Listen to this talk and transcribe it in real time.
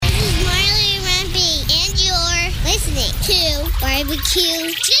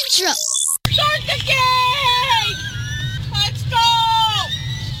Barbecue Central. Start the game! Let's go!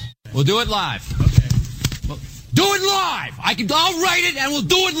 We'll do it live. Okay. Do it live! I'll write it and we'll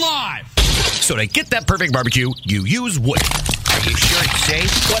do it live! So to get that perfect barbecue, you use wood. Are you sure it's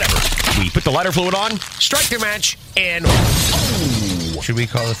safe? Whatever. We put the lighter fluid on, strike the match, and... Oh! Should we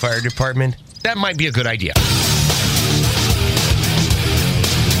call the fire department? That might be a good idea.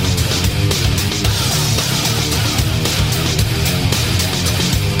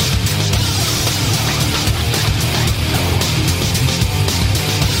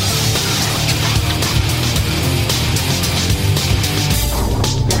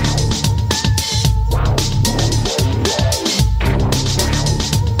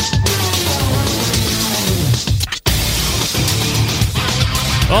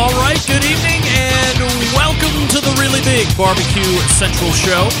 All right, good evening, and welcome to the Really Big Barbecue Central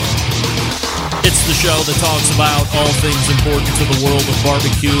Show. It's the show that talks about all things important to the world of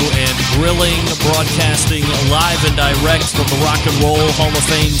barbecue and grilling, broadcasting live and direct from the Rock and Roll Hall of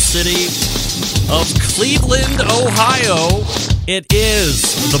Fame city of Cleveland, Ohio. It is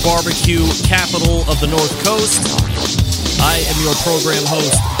the barbecue capital of the North Coast. I am your program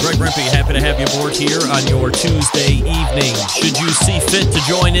host, Greg Rempe. Happy to have you aboard here on your Tuesday evening. Should you see fit to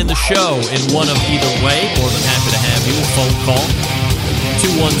join in the show in one of either way, more than happy to have you. A phone call,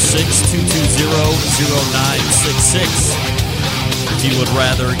 216-220-0966. If you would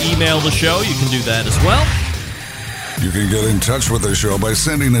rather email the show, you can do that as well. You can get in touch with the show by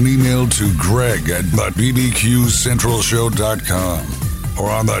sending an email to greg@bbqcentralshow.com. or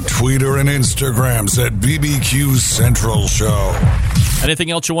on the Twitter and Instagrams at BBQ Central Show.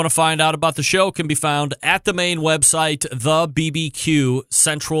 Anything else you want to find out about the show can be found at the main website,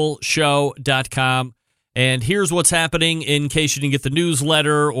 thebbqcentralshow.com. And here's what's happening in case you didn't get the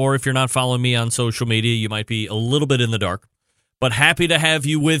newsletter, or if you're not following me on social media, you might be a little bit in the dark. But happy to have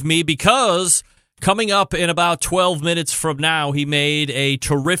you with me because coming up in about 12 minutes from now, he made a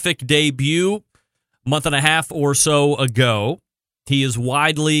terrific debut a month and a half or so ago. He is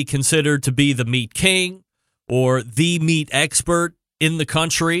widely considered to be the meat king or the meat expert in the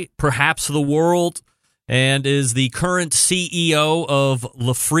country, perhaps the world, and is the current CEO of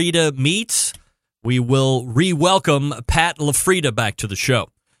LaFrieda Meats. We will re-welcome Pat LaFrieda back to the show,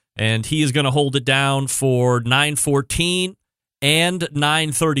 and he is going to hold it down for 9:14 and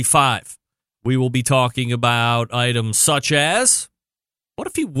 9:35. We will be talking about items such as, what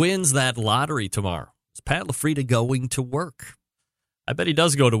if he wins that lottery tomorrow? Is Pat LaFrieda going to work? I bet he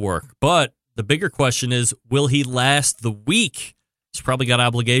does go to work, but the bigger question is, will he last the week? He's probably got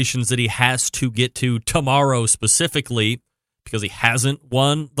obligations that he has to get to tomorrow specifically because he hasn't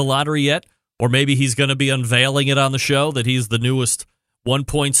won the lottery yet, or maybe he's going to be unveiling it on the show that he's the newest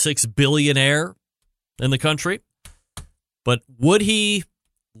 1.6 billionaire in the country. But would he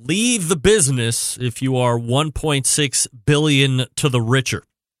leave the business if you are 1.6 billion to the richer?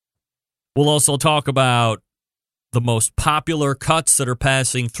 We'll also talk about the most popular cuts that are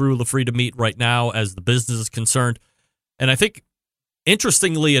passing through LaFrieda Meat right now as the business is concerned. And I think,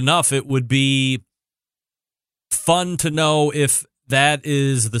 interestingly enough, it would be fun to know if that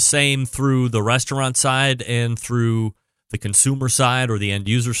is the same through the restaurant side and through the consumer side or the end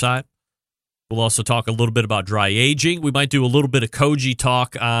user side. We'll also talk a little bit about dry aging. We might do a little bit of Koji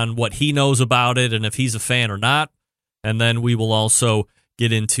talk on what he knows about it and if he's a fan or not. And then we will also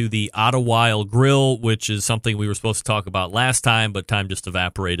get into the Otto Wilde grill, which is something we were supposed to talk about last time, but time just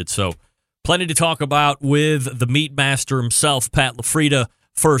evaporated. So plenty to talk about with the meat master himself, Pat LaFrieda,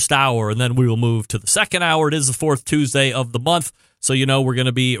 first hour, and then we will move to the second hour. It is the fourth Tuesday of the month, so you know we're going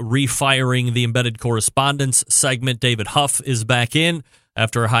to be refiring the Embedded Correspondence segment. David Huff is back in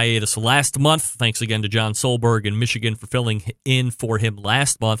after a hiatus last month. Thanks again to John Solberg in Michigan for filling in for him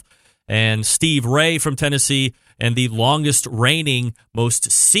last month. And Steve Ray from Tennessee, and the longest reigning, most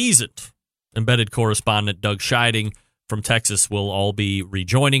seasoned embedded correspondent, Doug Scheiding from Texas, will all be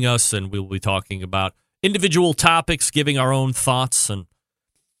rejoining us, and we'll be talking about individual topics, giving our own thoughts and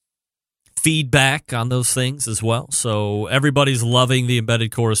feedback on those things as well. So everybody's loving the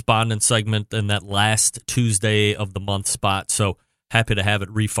embedded correspondent segment in that last Tuesday of the month spot. So happy to have it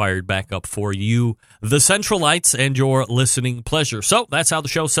refired back up for you, the Centralites, and your listening pleasure. So that's how the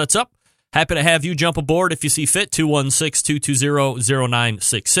show sets up. Happy to have you jump aboard if you see fit.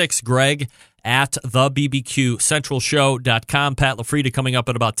 216-220-0966. Greg at thebbqcentralshow.com. Pat LaFrieda coming up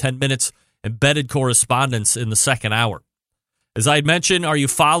in about 10 minutes. Embedded correspondence in the second hour. As I had mentioned, are you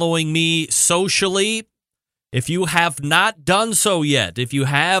following me socially? If you have not done so yet, if you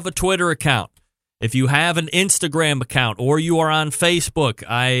have a Twitter account, if you have an Instagram account, or you are on Facebook,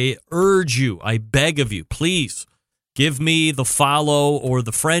 I urge you, I beg of you, please Give me the follow or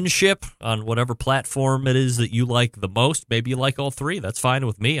the friendship on whatever platform it is that you like the most. Maybe you like all three. That's fine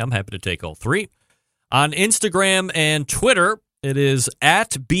with me. I'm happy to take all three. On Instagram and Twitter, it is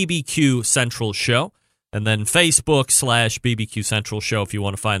at BBQ Central Show. And then Facebook/BBQ Central Show if you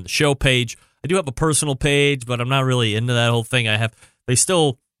want to find the show page. I do have a personal page, but I'm not really into that whole thing. They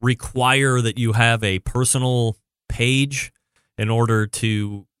still require that you have a personal page in order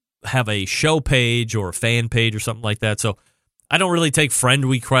to have a show page or a fan page or something like that. So I don't really take friend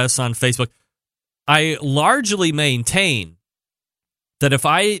requests on Facebook. I largely maintain that if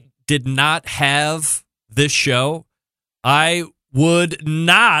I did not have this show, I would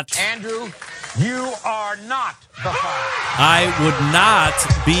not. Andrew, you are not the father. I would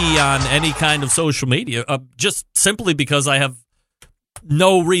not be on any kind of social media, just simply because I have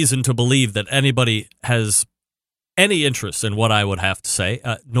no reason to believe that anybody has any interest in what I would have to say,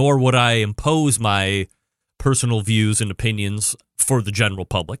 nor would I impose my personal views and opinions for the general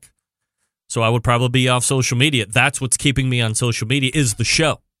public. So I would probably be off social media. That's what's keeping me on social media is the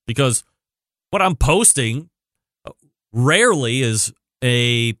show, because what I'm posting rarely is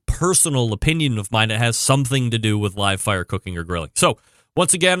a personal opinion of mine that has something to do with live fire cooking or grilling. So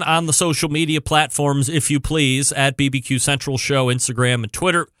once again, on the social media platforms, if you please, at BBQ Central Show, Instagram and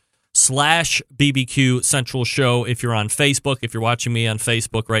Twitter, /BBQ Central Show if you're on Facebook. If you're watching me on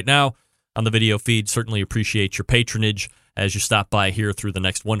Facebook right now on the video feed, certainly appreciate your patronage as you stop by here through the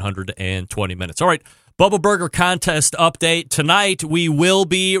next 120 minutes. All right, Bubba Burger contest update. Tonight, we will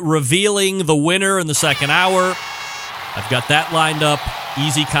be revealing the winner in the second hour. I've got that lined up.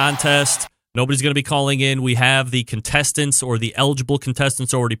 Easy contest. Nobody's going to be calling in. We have the contestants or the eligible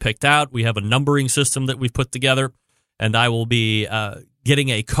contestants already picked out. We have a numbering system that we've put together, and I will be getting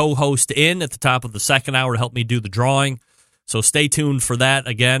a co-host in at the top of the second hour to help me do the drawing. So stay tuned for that.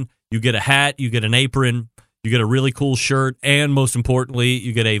 Again, you get a hat, you get an apron, you get a really cool shirt, and most importantly,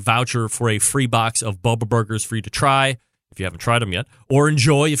 you get a voucher for a free box of Bubba Burgers for you to try if you haven't tried them yet, or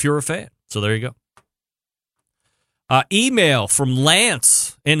enjoy if you're a fan. So there you go. Email from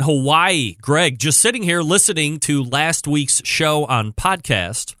Lance in Hawaii. Greg, just sitting here listening to last week's show on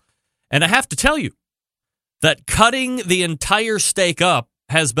podcast, and I have to tell you that cutting the entire steak up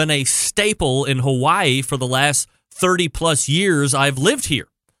has been a staple in Hawaii for the last 30-plus years I've lived here.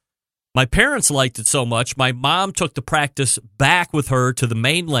 My parents liked it so much, my mom took the practice back with her to the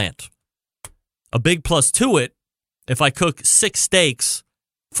mainland. A big plus to it, if I cook 6 steaks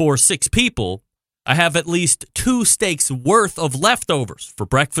for 6 people, I have at least 2 steaks worth of leftovers for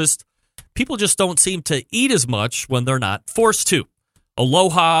breakfast. People just don't seem to eat as much when they're not forced to.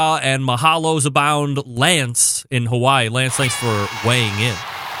 Aloha and mahalos abound, Lance in Hawaii. Lance, thanks for weighing in.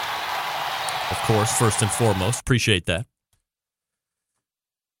 Of course, first and foremost, appreciate that.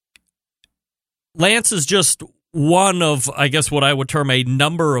 Lance is just one of, I guess, what I would term a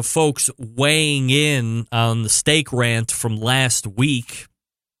number of folks weighing in on the steak rant from last week.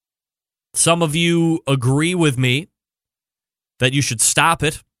 Some of you agree with me that you should stop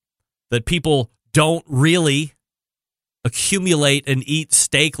it, that people don't really accumulate and eat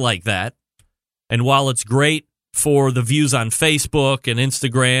steak like that. And while it's great for the views on Facebook and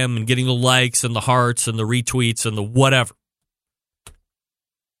Instagram and getting the likes and the hearts and the retweets and the whatever,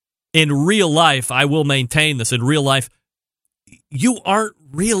 in real life, I will maintain this, in real life, you aren't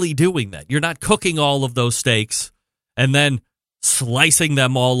really doing that. You're not cooking all of those steaks and then slicing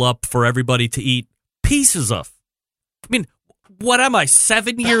them all up for everybody to eat pieces of. I mean, what am I,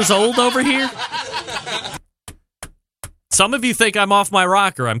 7 years old over here? Some of you think I'm off my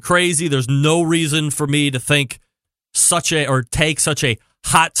rocker. I'm crazy. There's no reason for me to think take such a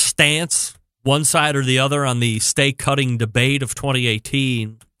hot stance, one side or the other, on the steak cutting debate of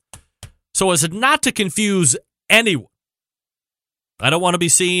 2018. So as not to confuse anyone, I don't want to be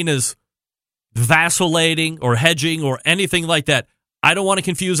seen as vacillating or hedging or anything like that. I don't want to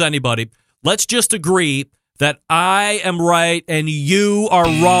confuse anybody. Let's just agree that I am right and you are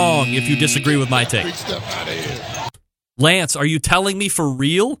wrong if you disagree with my take. Lance, are you telling me for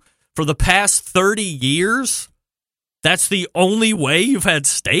real? For the past 30 years, that's the only way you've had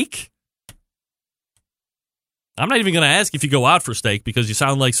steak? I'm not even going to ask if you go out for steak because you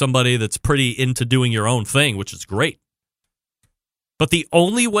sound like somebody that's pretty into doing your own thing, which is great. But the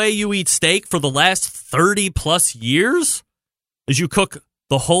only way you eat steak for the last 30-plus years is you cook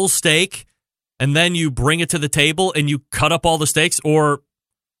the whole steak and then you bring it to the table and you cut up all the steaks, or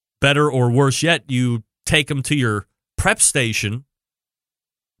better or worse yet, you take them to your prep station,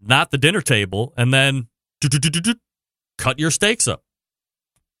 not the dinner table, and then cut your steaks up.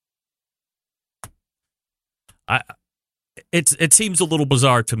 It seems a little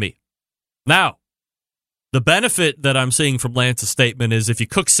bizarre to me. Now, The benefit that I'm seeing from Lance's statement is if you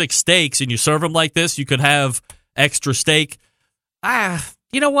cook 6 steaks and you serve them like this, you could have extra steak.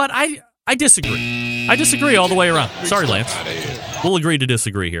 You know what? I disagree. I disagree all the way around. Sorry, Lance. We'll agree to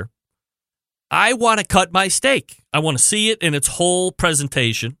disagree here. I want to cut my steak. I want to see it in its whole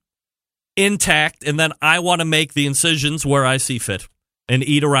presentation, intact, and then I want to make the incisions where I see fit and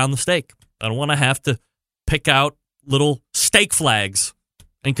eat around the steak. I don't want to have to pick out little steak flags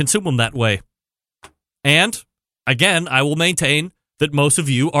and consume them that way. And, again, I will maintain that most of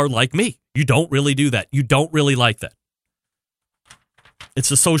you are like me. You don't really do that. You don't really like that.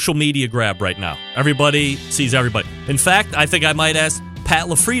 It's a social media grab right now. Everybody sees everybody. In fact, I think I might ask Pat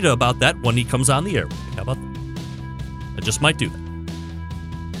LaFrieda about that when he comes on the air. How about that? I just might do that.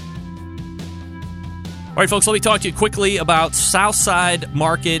 All right, folks, let me talk to you quickly about Southside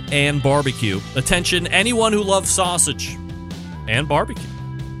Market and Barbecue. Attention, anyone who loves sausage and barbecue,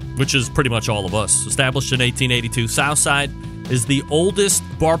 which is pretty much all of us. Established in 1882, Southside is the oldest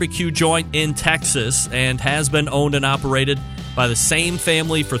barbecue joint in Texas and has been owned and operated by the same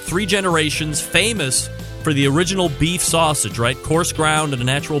family for 3 generations, famous for the original beef sausage, right? Coarse ground and a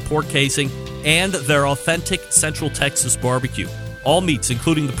natural pork casing, and their authentic Central Texas barbecue. All meats,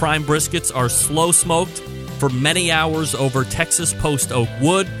 including the prime briskets, are slow smoked for many hours over Texas post oak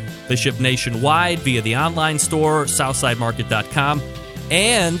wood. They ship nationwide via the online store, SouthsideMarket.com,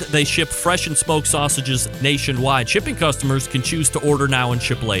 and they ship fresh and smoked sausages nationwide. Shipping customers can choose to order now and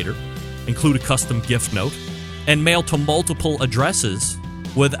ship later, include a custom gift note, and mail to multiple addresses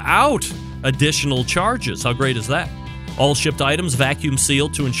without additional charges. How great is that? All shipped items vacuum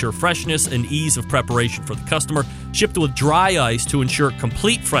sealed to ensure freshness and ease of preparation for the customer. Shipped with dry ice to ensure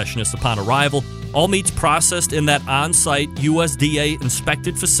complete freshness upon arrival. All meats processed in that on-site USDA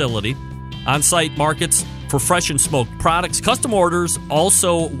inspected facility. On-site markets for fresh and smoked products. Custom orders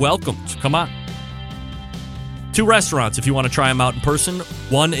also welcomed. Come on. 2 restaurants if you want to try them out in person.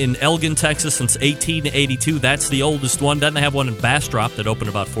 One in Elgin, Texas since 1882. That's the oldest one. Then they have one in Bastrop that opened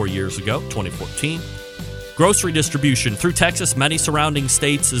about 4 years ago, 2014. Grocery distribution through Texas, many surrounding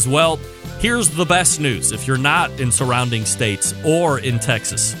states as well. Here's the best news. If you're not in surrounding states or in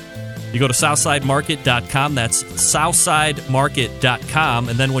Texas, you go to SouthsideMarket.com. That's SouthsideMarket.com.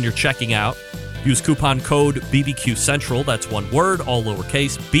 And then when you're checking out, use coupon code BBQ Central. That's one word, all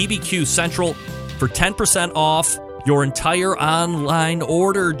lowercase, BBQ Central, for 10% off your entire online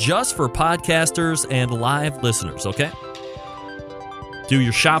order just for podcasters and live listeners, okay? Do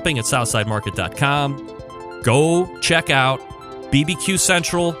your shopping at SouthsideMarket.com. Go check out BBQ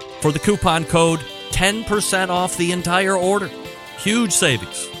Central for the coupon code, 10% off the entire order. Huge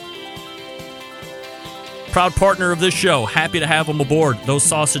savings. Proud partner of this show. Happy to have them aboard. Those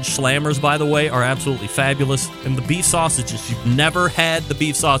sausage slammers, by the way, are absolutely fabulous. And the beef sausages, you've never had the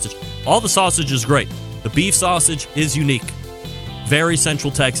beef sausage. All the sausage is great. The beef sausage is unique. Very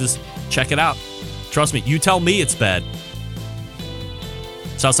Central Texas. Check it out. Trust me, you tell me it's bad.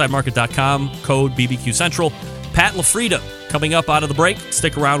 SouthsideMarket.com, code BBQ Central. Pat LaFrieda coming up out of the break.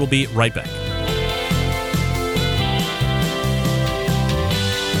 Stick around. We'll be right back.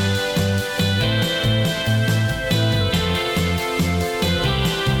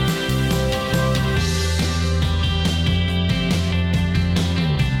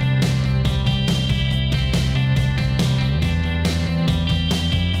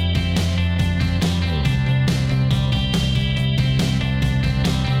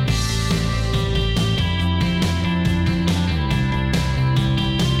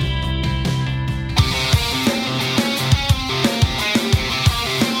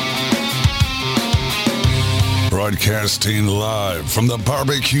 Broadcasting live from the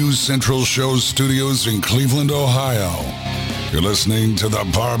Barbecue Central Show studios in Cleveland, Ohio. You're listening to the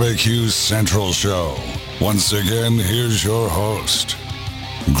Barbecue Central Show. Once again, here's your host,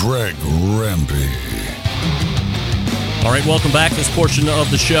 Greg Rempe. All right, welcome back. This portion of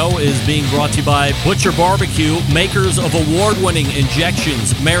the show is being brought to you by Butcher Barbecue, makers of award-winning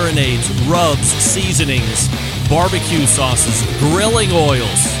injections, marinades, rubs, seasonings, barbecue sauces, grilling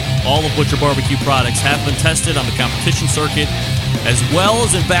oils. All of Butcher Barbecue products have been tested on the competition circuit as well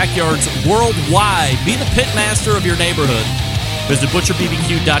as in backyards worldwide. Be the pit master of your neighborhood. Visit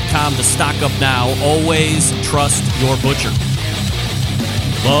ButcherBBQ.com to stock up now. Always trust your butcher.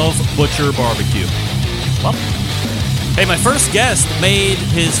 Love Butcher Barbecue. Well, hey, my first guest made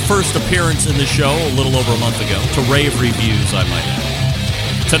his first appearance in the show a little over a month ago, to rave reviews, I might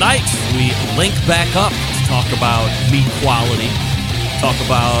add. Tonight, we link back up to talk about meat quality, talk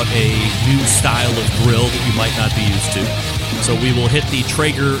about a new style of grill that you might not be used to. So we will hit the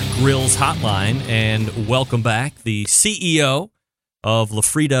Traeger Grills hotline and welcome back the CEO of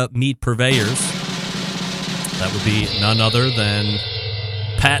LaFrieda Meat Purveyors, That would be none other than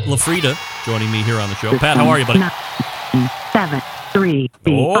Pat LaFrieda joining me here on the show. Pat, how are you, buddy? 9, 7, 3,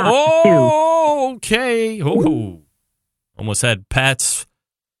 2. Okay. Oh, almost had Pat's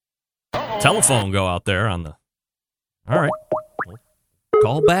telephone go out there on the. All right. We'll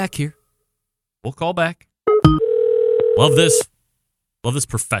call back here. We'll call back. Love this. Love this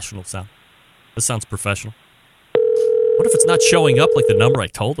professional sound. This sounds professional. What if it's not showing up like the number I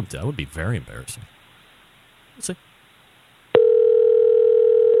told him to? That would be very embarrassing. We'll see.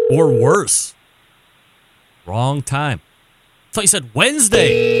 Or worse. Wrong time. I thought you said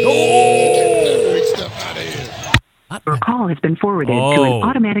Wednesday. Your call has been forwarded to an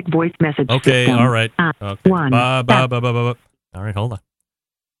automatic voice message Okay, system. all right. Okay. One. All right, hold on.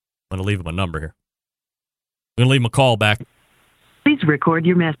 I'm going to leave him a number here. I'm going to leave him a call back. Please record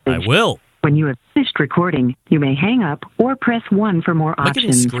your message. I will. When you have finished recording, you may hang up or press 1 for more Am I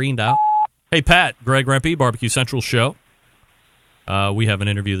getting options. screened out? Hey, Pat, Greg Rempe, Barbecue Central Show. We have an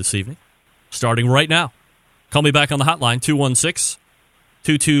interview this evening, starting right now. Call me back on the hotline,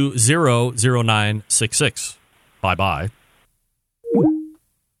 216-220-0966. Bye-bye.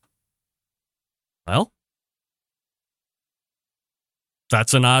 Well,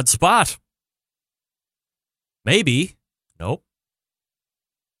 that's an odd spot. Maybe. Nope.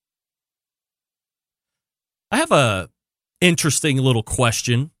 I have a interesting little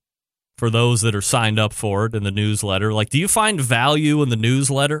question for those that are signed up for it in the newsletter. Like, do you find value in the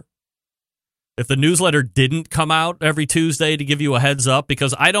newsletter? If the newsletter didn't come out every Tuesday to give you a heads up,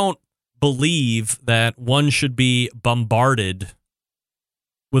 because I don't believe that one should be bombarded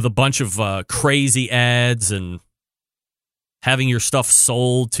with a bunch of crazy ads and having your stuff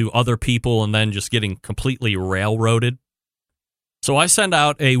sold to other people and then just getting completely railroaded. So I send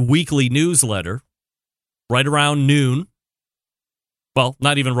out a weekly newsletter right around noon. Well,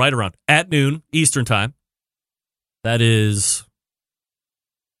 not even right around, at noon Eastern time. That is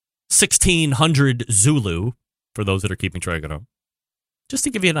 1600 Zulu, for those that are keeping track at home. Just to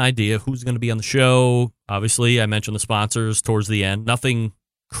give you an idea of who's going to be on the show. Obviously, I mentioned the sponsors towards the end. Nothing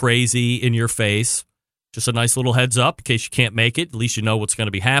crazy in your face. Just a nice little heads up in case you can't make it. At least you know what's going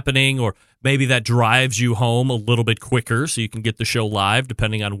to be happening, or maybe that drives you home a little bit quicker so you can get the show live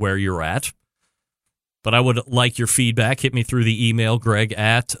depending on where you're at. But I would like your feedback. Hit me through the email,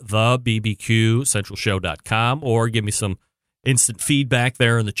 greg@thebbqcentralshow.com, or give me some instant feedback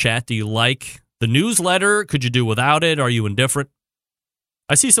there in the chat. Do you like the newsletter? Could you do without it? Are you indifferent?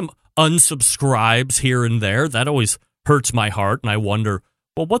 I see some unsubscribes here and there. That always hurts my heart, and I wonder,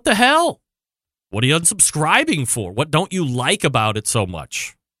 well, what the hell? What are you unsubscribing for? What don't you like about it so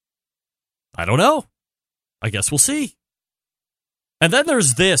much? I don't know. I guess we'll see. And then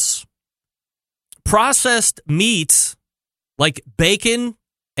there's this. Processed meats like bacon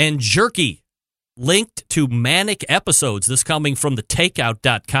and jerky linked to manic episodes. This coming from the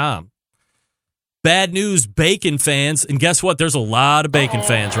takeout.com. Bad news, bacon fans. And guess what? There's a lot of bacon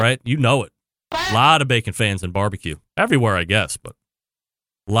fans, right? You know it. A lot of bacon fans in barbecue. Everywhere, I guess, but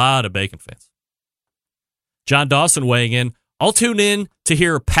a lot of bacon fans. John Dawson weighing in. I'll tune in to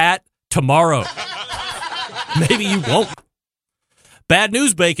hear Pat tomorrow. Maybe you won't. Bad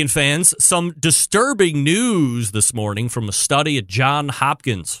news, bacon fans. Some disturbing news this morning from a study at Johns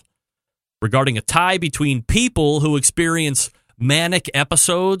Hopkins regarding a tie between people who experience manic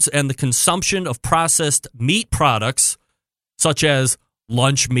episodes and the consumption of processed meat products such as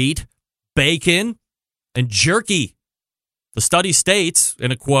lunch meat, bacon, and jerky. The study states,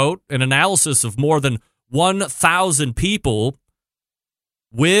 in a quote, an analysis of more than 1,000 people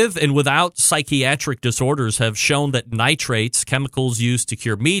with and without psychiatric disorders have shown that nitrates, chemicals used to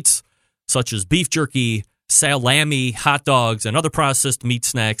cure meats, such as beef jerky, salami, hot dogs, and other processed meat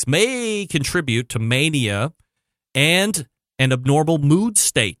snacks, may contribute to mania and an abnormal mood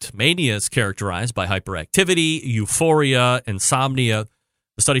state. Mania is characterized by hyperactivity, euphoria, insomnia.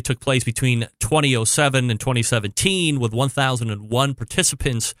 The study took place between 2007 and 2017 with 1,001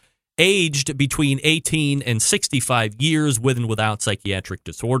 participants aged between 18 and 65 years with and without psychiatric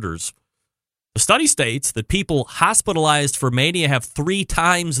disorders. The study states that people hospitalized for mania have 3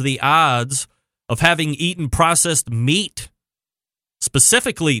 times the odds of having eaten processed meat,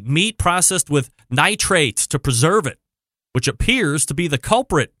 specifically meat processed with nitrates to preserve it, which appears to be the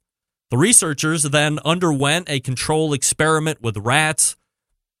culprit. The researchers then underwent a control experiment with rats,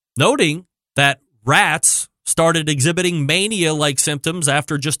 noting that rats started exhibiting mania-like symptoms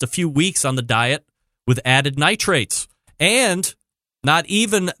after just a few weeks on the diet with added nitrates. And not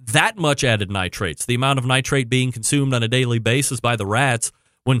even that much added nitrates. The amount of nitrate being consumed on a daily basis by the rats,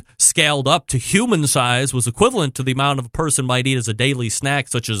 when scaled up to human size, was equivalent to the amount of a person might eat as a daily snack,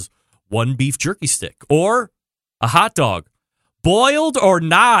 such as 1 beef jerky stick or A hot dog. Boiled or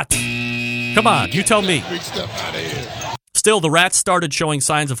not? Come on, you tell me. Still, the rats started showing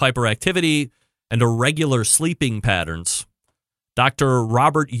signs of hyperactivity and irregular sleeping patterns. Dr.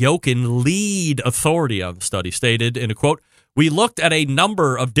 Robert Yokin, lead authority on the study, stated in a quote, "We looked at a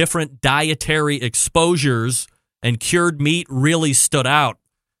number of different dietary exposures, and cured meat really stood out.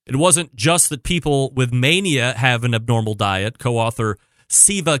 It wasn't just that people with mania have an abnormal diet." Co-author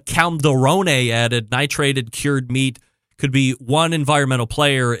Siva Calderone added, nitrated cured meat could be one environmental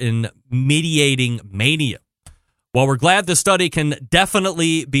player in mediating mania. While we're glad the study can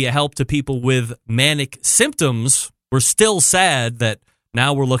definitely be a help to people with manic symptoms, we're still sad that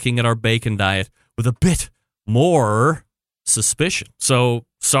now we're looking at our bacon diet with a bit more suspicion. So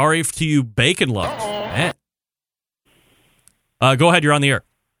sorry to you bacon lovers. Man. Go ahead, you're on the air.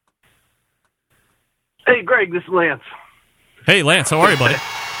 Hey, Greg, this is Lance. Hey, Lance, how are you, buddy?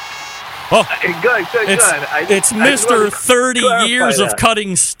 Oh, good. It's Mr. 30 years of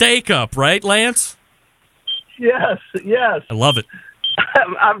cutting steak up, right, Lance? Yes. I love it.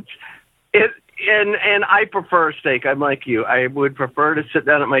 And I prefer steak. I'm like you. I would prefer to sit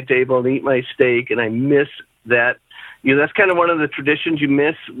down at my table and eat my steak, and I miss that. You know, that's kind of one of the traditions you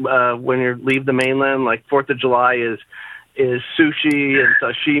miss when you leave the mainland. Like 4th of July is sushi and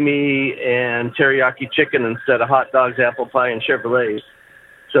sashimi and teriyaki chicken instead of hot dogs, apple pie, and Chevrolets.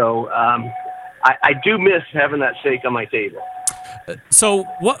 So I do miss having that steak on my table. So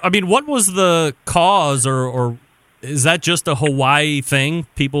what was the cause, or is that just a Hawaii thing?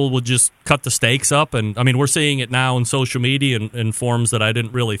 People would just cut the steaks up, and I mean, we're seeing it now in social media in forms that I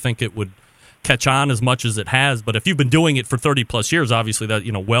didn't really think it would catch on as much as it has. But if you've been doing it for 30 plus years, obviously that,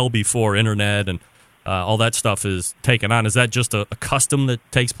 you know, well before internet and all that stuff is taken on. Is that just a custom that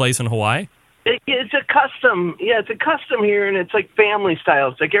takes place in Hawaii? It's a custom. Yeah, it's a custom here, and it's like family style.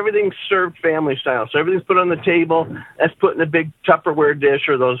 It's like everything's served family style. So everything's put on the table. That's put in a big Tupperware dish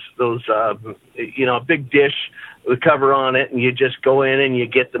or those a big dish with a cover on it, and you just go in and you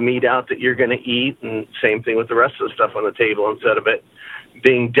get the meat out that you're going to eat, and same thing with the rest of the stuff on the table. Instead of it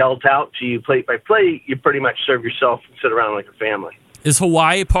being dealt out to you plate by plate, you pretty much serve yourself and sit around like a family. Is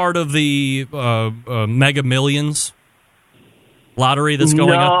Hawaii part of the Mega Millions lottery that's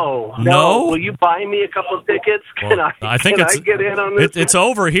going on? No. Will you buy me a couple of tickets? Can I get in on this? It's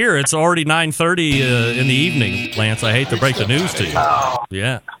over here. It's already 9:30 in the evening, Lance. I hate to break the news to you.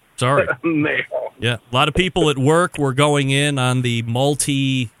 Yeah, sorry. Yeah, a lot of people at work were going in on the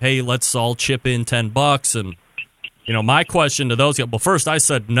hey, let's all chip in $10, and you know, my question to those guys. Well, first I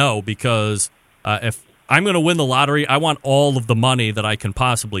said no, because if I'm going to win the lottery, I want all of the money that I can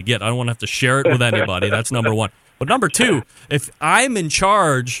possibly get. I don't want to have to share it with anybody. That's number one. But number two, if I'm in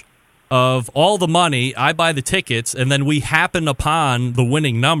charge of all the money, I buy the tickets, and then we happen upon the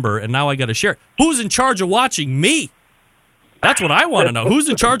winning number, and now I got to share it. Who's in charge of watching me? That's what I want to know. Who's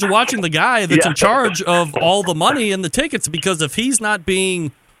in charge of watching the guy that's in charge of all the money and the tickets? Because if he's not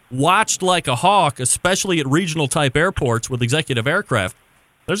being watched like a hawk, especially at regional-type airports with executive aircraft,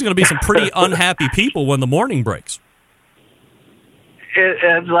 there's going to be some pretty unhappy people when the morning breaks.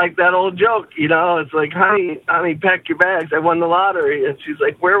 It's like that old joke, you know. It's like, honey, pack your bags. I won the lottery. And she's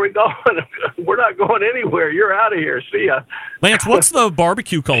like, where are we going? We're not going anywhere. You're out of here. See ya. Lance, what's the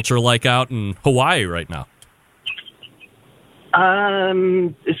barbecue culture like out in Hawaii right now?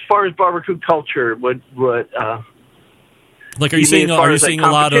 As far as barbecue culture, like, are you seeing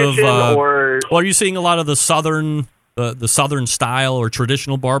a lot of? Are you seeing a lot of the southern style or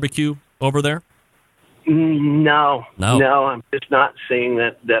traditional barbecue over there? No, I'm just not seeing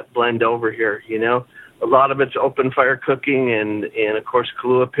that blend over here. You know, a lot of it's open fire cooking and of course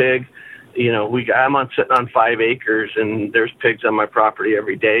Kahlua pig. You know, I'm sitting on 5 acres and there's pigs on my property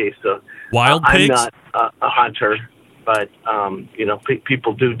every day. So wild pigs. I'm not a hunter, but you know,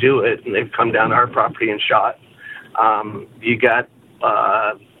 people do it, and they've come down to our property and shot. You got.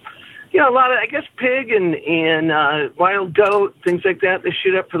 You know, a lot of, I guess, pig and wild goat, things like that. They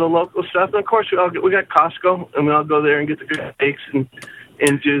shoot up for the local stuff. And, of course, we got Costco, and we all go there and get the good steaks and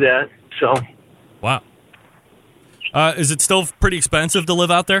do that. So, wow. Is it still pretty expensive to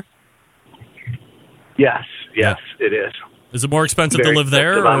live out there? Yes, it is. Is it more expensive to live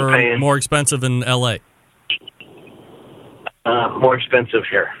there or more expensive in L.A.? More expensive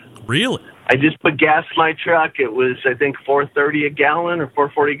here. Really? I just put gas in my truck. It was, I think, $4.30 a gallon or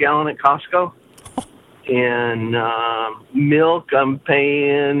 $4.40 a gallon at Costco. And milk, I'm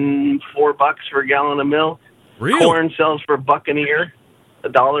paying $4 for a gallon of milk. Really? Corn sells for $1 an ear,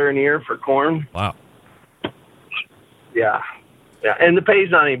 $1 an ear for corn. Wow. Yeah, and the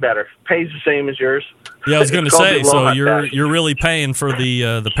pay's not any better. Pay's the same as yours. Yeah, I was going to say. So you're really paying for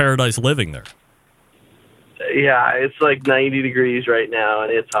the paradise living there. Yeah, it's like 90 degrees right now,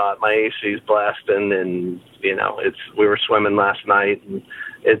 and it's hot. My AC is blasting, and we were swimming last night, and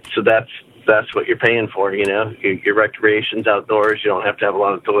that's what you're paying for. Your recreation's outdoors. You don't have to have a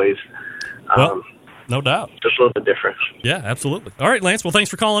lot of toys. Well, no doubt, just a little bit different. Yeah, absolutely. All right, Lance. Well, thanks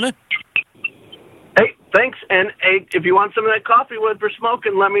for calling in. Hey, thanks. And hey, if you want some of that coffee wood for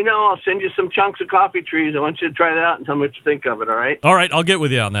smoking, let me know. I'll send you some chunks of coffee trees. I want you to try that out and tell me what you think of it. All right. All right, I'll get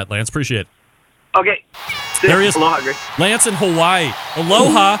with you on that, Lance. Appreciate it. Okay. There he is. Aloha, Greg. Lance in Hawaii.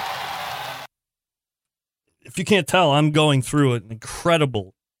 Aloha. If you can't tell, I'm going through an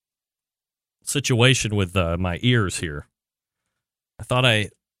incredible situation with my ears here. I thought I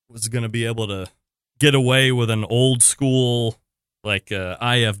was going to be able to get away with an old school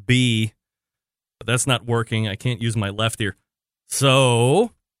IFB, but that's not working. I can't use my left ear.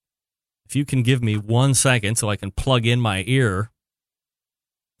 So if you can give me 1 second so I can plug in my ear.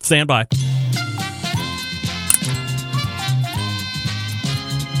 Stand by.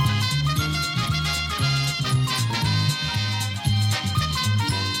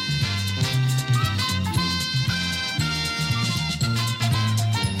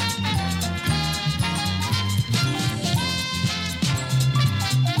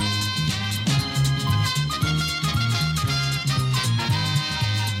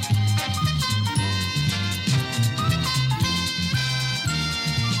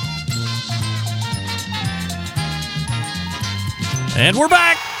 And we're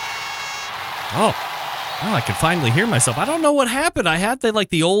back. Oh, I can finally hear myself. I don't know what happened. I had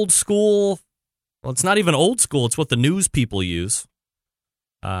the old school. Well, it's not even old school. It's what the news people use.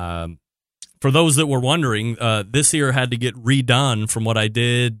 For those that were wondering, this year had to get redone from what I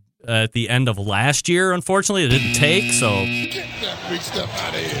did at the end of last year. Unfortunately, it didn't take, so Get that free stuff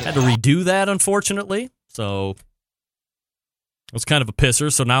out of here. had to redo that, unfortunately. So it was kind of a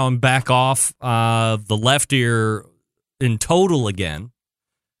pisser. So now I'm back off the left ear in total again.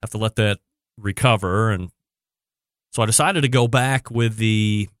 Have to let that recover. And so I decided to go back with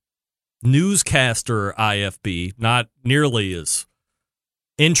the newscaster IFB, not nearly as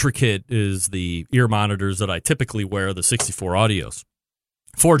intricate as the ear monitors that I typically wear, the 64 audios.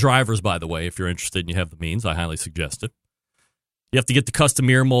 For drivers, by the way, if you're interested and you have the means, I highly suggest it. You have to get the custom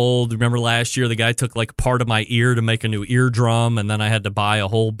ear mold. Remember last year, the guy took part of my ear to make a new eardrum, and then I had to buy a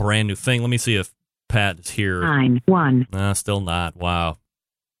whole brand new thing. Let me see if Pat is here. 9-1. Still not. Wow.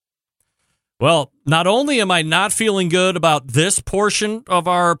 Well, not only am I not feeling good about this portion of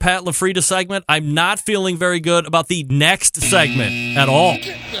our Pat LaFrieda segment, I'm not feeling very good about the next segment at all.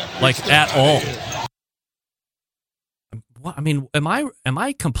 At all. What, I mean, am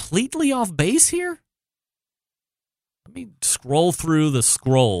I completely off base here? Let me scroll through the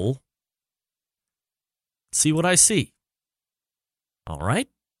scroll. See what I see. All right.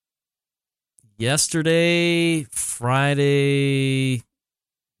 Yesterday, Friday,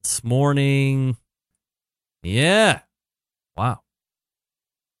 this morning. Yeah. Wow.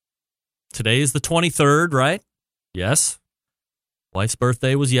 Today is the 23rd, right? Yes. Wife's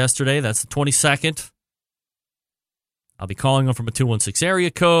birthday was yesterday. That's the 22nd. I'll be calling them from a 216 area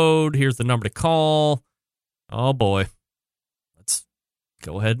code. Here's the number to call. Oh, boy. Let's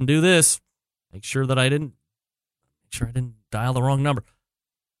go ahead and do this. Make sure I didn't dial the wrong number.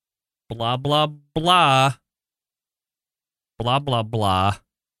 Blah, blah, blah. Blah, blah, blah.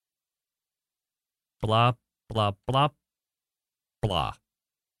 Blah, blah, blah, blah.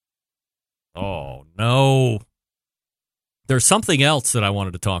 Oh, no. There's something else that I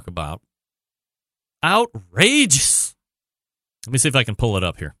wanted to talk about. Outrageous. Let me see if I can pull it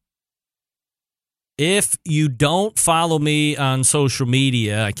up here. If you don't follow me on social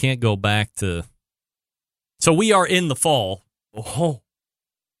media, I can't go back to... So we are in the fall. Oh,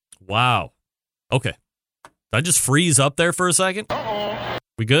 wow. Okay. Did I just freeze up there for a second? Uh-oh.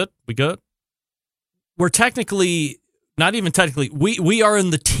 We good? We good? We're technically, not even technically, we are in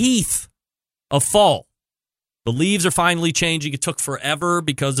the teeth of fall. The leaves are finally changing. It took forever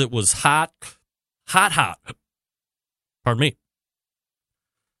because it was hot. Pardon me.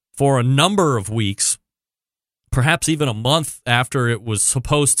 For a number of weeks, perhaps even a month after it was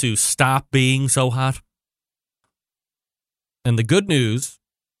supposed to stop being so hot. And the good news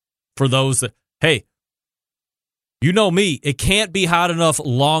for those that, hey, you know me, it can't be hot enough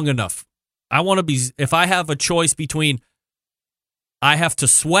long enough. I want to be, if I have a choice between I have to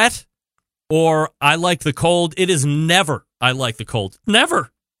sweat or I like the cold, it is never I like the cold.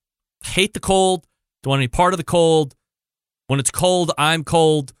 Never. Hate the cold. Don't want any part of the cold. When it's cold, I'm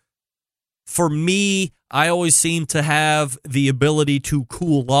cold. For me, I always seem to have the ability to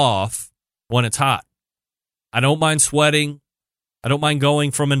cool off when it's hot. I don't mind sweating. I don't mind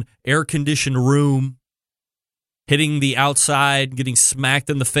going from an air-conditioned room hitting the outside, getting smacked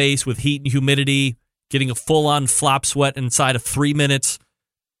in the face with heat and humidity, getting a full-on flop sweat inside of 3 minutes.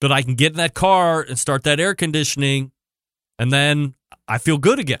 But I can get in that car and start that air conditioning, and then I feel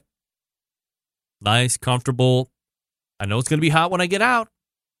good again. Nice, comfortable. I know it's going to be hot when I get out,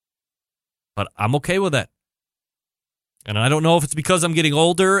 but I'm okay with that. And I don't know if it's because I'm getting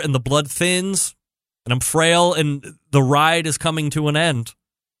older and the blood thins and I'm frail and the ride is coming to an end.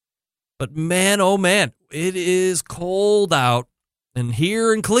 But man, oh man, it is cold out. And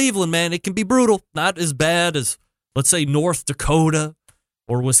here in Cleveland, man, it can be brutal. Not as bad as, let's say, North Dakota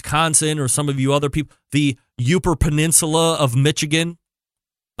or Wisconsin or some of you other people. The Upper Peninsula of Michigan.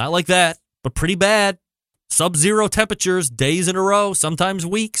 Not like that, but pretty bad. Sub-zero temperatures, days in a row, sometimes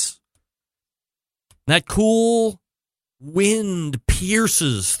weeks. That cool wind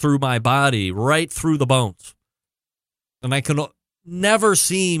pierces through my body, right through the bones. And I can never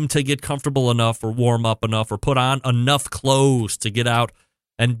seem to get comfortable enough or warm up enough or put on enough clothes to get out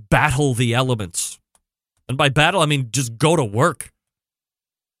and battle the elements. And by battle, I mean just go to work.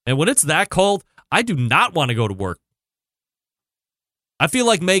 And when it's that cold, I do not want to go to work. I feel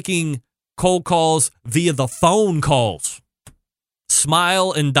like making cold calls via the phone calls.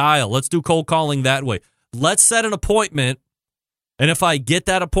 Smile and dial. Let's do cold calling that way. Let's set an appointment, and if I get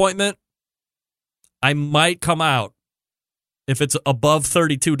that appointment, I might come out if it's above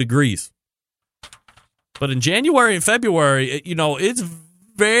 32 degrees. But in January and February, it's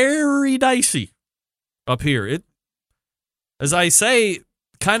very dicey up here. As I say,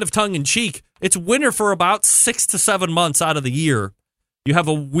 kind of tongue-in-cheek, it's winter for about 6 to 7 months out of the year. You have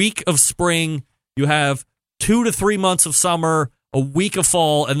a week of spring, you have 2 to 3 months of summer, a week of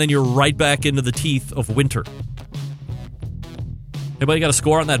fall, and then you're right back into the teeth of winter. Anybody got a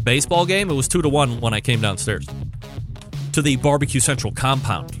score on that baseball game? It was 2-1 when I came downstairs to the Barbecue Central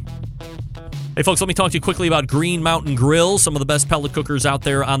compound. Hey, folks, let me talk to you quickly about Green Mountain Grill, some of the best pellet cookers out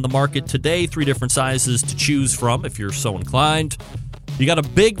there on the market today. 3 different sizes to choose from if you're so inclined. You got a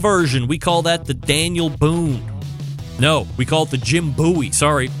big version. We call that the Daniel Boone. No, we call it the Jim Bowie.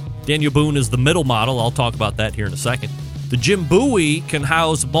 Sorry, Daniel Boone is the middle model. I'll talk about that here in a second. The Jim Bowie can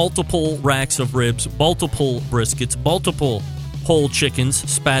house multiple racks of ribs, multiple briskets, multiple whole chickens,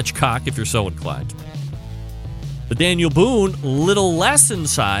 spatchcock if you're so inclined. The Daniel Boone, little less in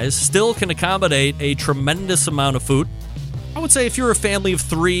size, still can accommodate a tremendous amount of food. I would say if you're a family of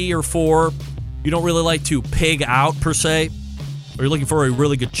 3 or 4, you don't really like to pig out per se, or you're looking for a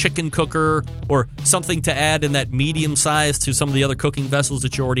really good chicken cooker or something to add in that medium size to some of the other cooking vessels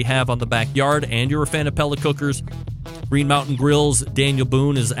that you already have on the backyard, and you're a fan of pellet cookers, Green Mountain Grill's Daniel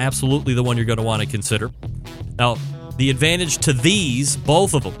Boone is absolutely the one you're going to want to consider. Now, the advantage to these,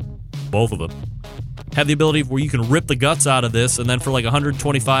 both of them, have the ability where you can rip the guts out of this, and then for like $125,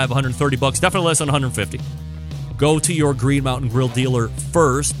 $130, definitely less than $150. Go to your Green Mountain Grill dealer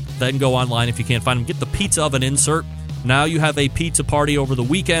first, then go online if you can't find them. Get the pizza oven insert. Now you have a pizza party over the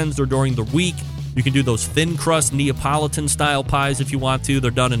weekends or during the week. You can do those thin crust Neapolitan-style pies if you want to.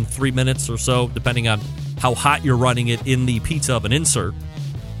 They're done in 3 minutes or so, depending on how hot you're running it in the pizza oven insert.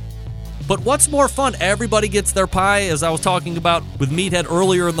 But what's more fun? Everybody gets their pie. As I was talking about with Meathead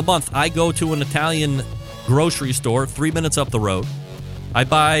earlier in the month, I go to an Italian grocery store 3 minutes up the road. I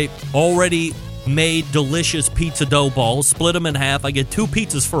buy already made delicious pizza dough balls, split them in half. I get 2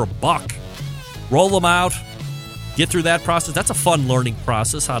 pizzas for $1. Roll them out. Get through that process. That's a fun learning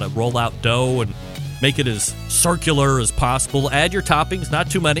process, how to roll out dough and make it as circular as possible. Add your toppings, not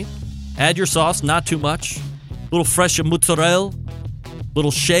too many. Add your sauce, not too much. A little fresh mozzarella,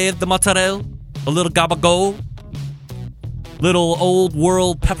 little shaved the mozzarella, a little gabagool, little old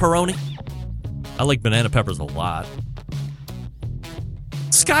world pepperoni. I like banana peppers a lot.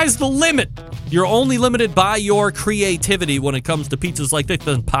 Sky's the limit. You're only limited by your creativity when it comes to pizzas like this.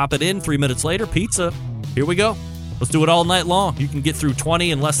 Then pop it in 3 minutes later. Pizza. Here we go. Let's do it all night long. You can get through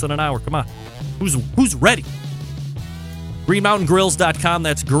 20 in less than an hour. Come on. Who's ready? GreenMountainGrills.com.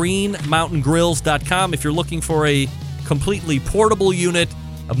 That's GreenMountainGrills.com. If you're looking for a completely portable unit,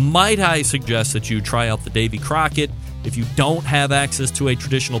 might I suggest that you try out the Davy Crockett. If you don't have access to a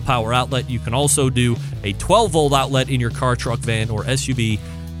traditional power outlet, you can also do a 12-volt outlet in your car, truck, van, or SUV.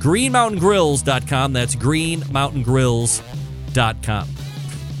 GreenMountainGrills.com. That's GreenMountainGrills.com.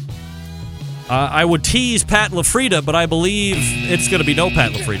 I would tease Pat LaFrieda, but I believe it's going to be no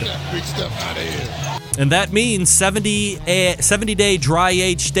Pat LaFrieda. And that means 70-day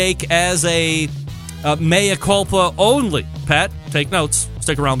dry-aged steak as a mea culpa only. Pat, take notes.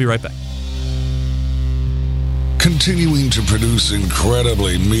 Stick around. Be right back. Continuing to produce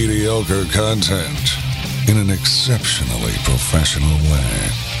incredibly mediocre content in an exceptionally professional way.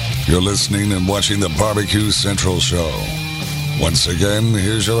 You're listening and watching the Barbecue Central Show. Once again,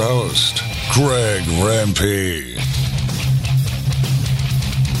 here's your host, Greg Rempe.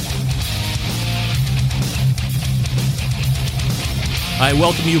 I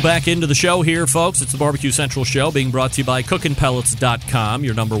welcome you back into the show here, folks. It's the Barbecue Central Show being brought to you by cookinpellets.com,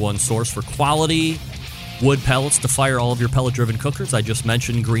 your number one source for quality wood pellets to fire all of your pellet-driven cookers. I just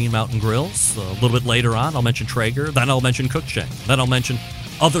mentioned Green Mountain Grills. A little bit later on, I'll mention Traeger. Then I'll mention Cookshank. Then I'll mention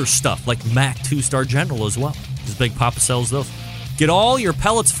other stuff like Mac 2-Star General as well, because Big Papa sells those. Get all your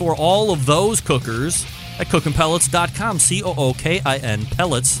pellets for all of those cookers at cookinpellets.com, COOKIN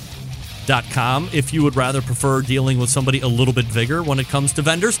pellets.com. If you would rather prefer dealing with somebody a little bit bigger when it comes to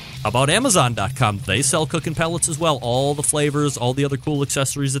vendors, how about Amazon.com? They sell cooking pellets as well. All the flavors, all the other cool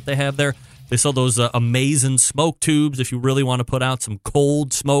accessories that they have there. They sell those amazing smoke tubes if you really want to put out some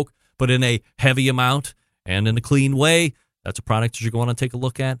cold smoke, but in a heavy amount and in a clean way. That's a product that you're going to take a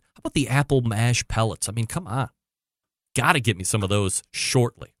look at. How about the apple mash pellets? I mean, come on. Got to get me some of those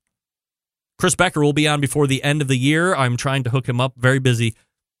shortly. Chris Becker will be on before the end of the year. I'm trying to hook him up. Very busy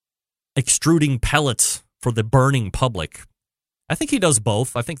extruding pellets for the burning public. I think he does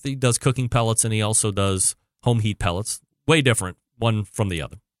both. I think he does cooking pellets and he also does home heat pellets. Way different, one from the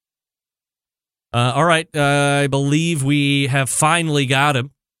other. All right, I believe we have finally got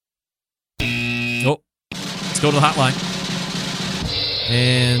him. Oh, let's go to the hotline.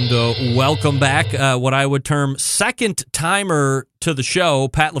 And welcome back, what I would term second timer to the show,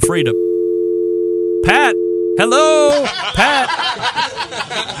 Pat LaFrieda. Pat, hello,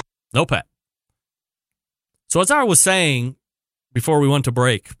 Pat. No, Pat. So as I was saying before we went to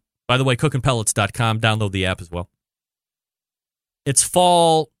break, by the way, cookinpellets.com, download the app as well. It's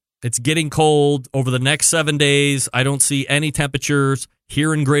fall. It's getting cold. Over the next 7 days, I don't see any temperatures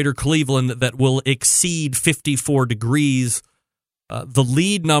here in greater Cleveland that will exceed 54 degrees. The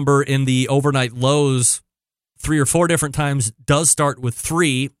lead number in the overnight lows 3 or 4 different times does start with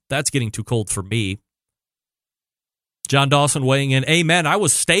 3. That's getting too cold for me. John Dawson weighing in. Amen. I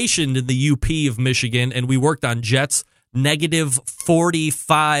was stationed in the UP of Michigan, and we worked on jets negative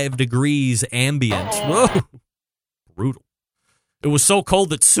 45 degrees ambient. Whoa. Brutal. It was so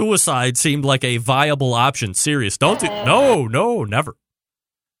cold that suicide seemed like a viable option. Serious. Don't do. No, never.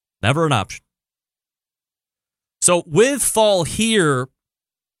 Never an option. So with fall here,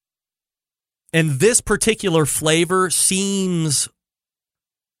 and this particular flavor seems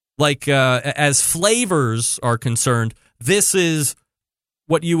like, as flavors are concerned, this is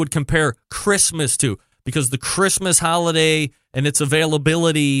what you would compare Christmas to, because the Christmas holiday and its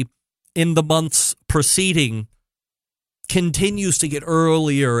availability in the months preceding continues to get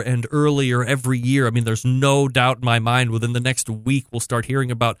earlier and earlier every year. I mean, there's no doubt in my mind within the next week we'll start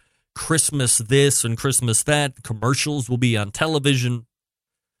hearing about Christmas this and Christmas that. Commercials will be on television.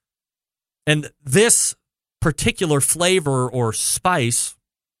 And this particular flavor or spice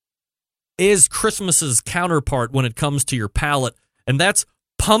is Christmas's counterpart when it comes to your palate, and that's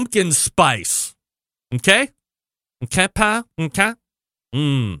pumpkin spice. Okay? Okay, pa? Okay?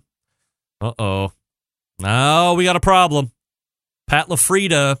 Uh-oh. Now we got a problem. Pat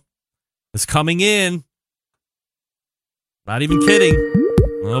LaFrieda is coming in. Not even kidding.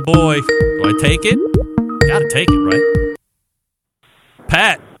 Oh, boy. Do I take it? Gotta take it, right?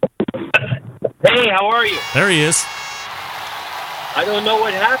 Pat. Hey, how are you? There he is. I don't know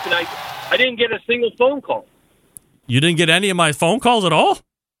what happened. I didn't get a single phone call. You didn't get any of my phone calls at all?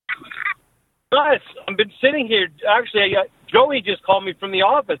 Yes, I've been sitting here. Actually, Joey just called me from the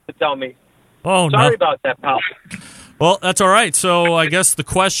office to tell me. Oh, no. Sorry about that, pal. Well, that's all right. So I guess the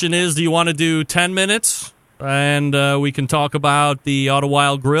question is, do you want to do 10 minutes and we can talk about the Otto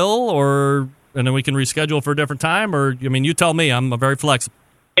Wilde grill, and then we can reschedule for a different time? Or, I mean, you tell me. I'm very flexible.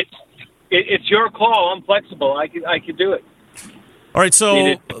 It's your call. I'm flexible. I could do it. All right,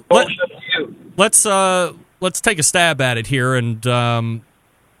 so let's take a stab at it here. And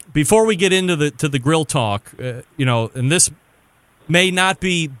before we get into the grill talk, and this may not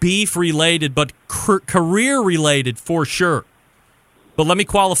be beef related, but career related for sure. But let me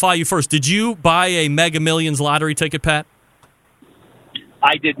qualify you first. Did you buy a Mega Millions lottery ticket, Pat?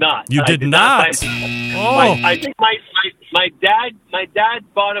 I did not. You did not. I think my dad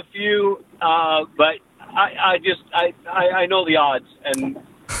bought a few, but I know the odds, and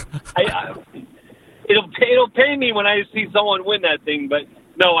it'll pay me when I see someone win that thing. But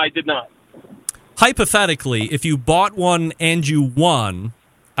no, I did not. Hypothetically, if you bought one and you won,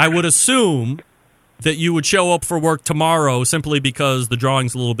 I would assume that you would show up for work tomorrow simply because the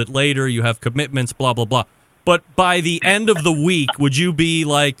drawing's a little bit later, you have commitments, blah, blah, blah. But by the end of the week, would you be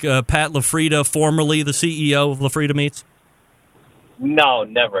like Pat LaFrieda, formerly the CEO of LaFrieda Meats? No,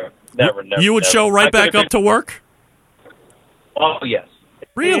 never. You would show right back up to work? Oh, yes.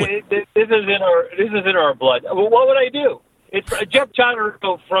 Really? This is in our blood. Well, what would I do? It's Jeff China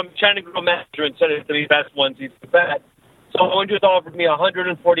from China Grill Management said it to me best once he's fat. Someone just offered me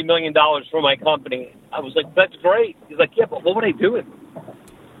 $140 million for my company. I was like, that's great. He's like, yeah, but what would I do with it?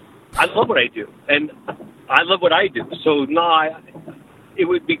 I love what I do, and I love what I do. So, it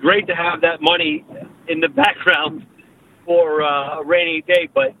would be great to have that money in the background for a rainy day,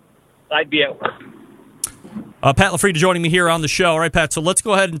 but I'd be at work. Pat LaFrieda joining me here on the show. All right, Pat, so let's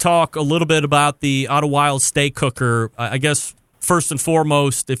go ahead and talk a little bit about the Otto Wilde steak cooker. I guess first and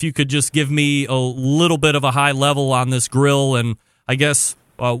foremost, if you could just give me a little bit of a high level on this grill and I guess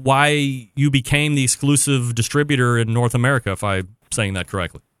why you became the exclusive distributor in North America, if I'm saying that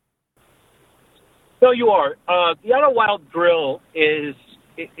correctly. No, you are. The Otto Wilde grill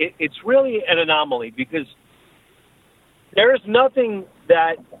it's really an anomaly because there is nothing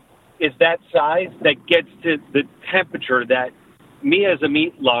that is that size that gets to the temperature that me as a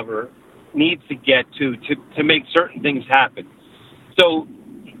meat lover needs to get to make certain things happen. So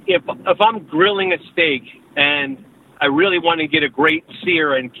if I'm grilling a steak and I really want to get a great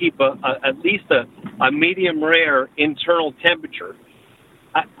sear and keep at least a medium rare internal temperature,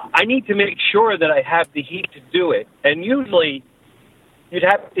 I need to make sure that I have the heat to do it. And usually you'd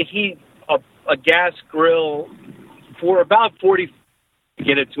have to heat a gas grill for about 40 to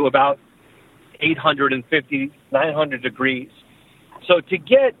get it to about 850, 900 degrees. So to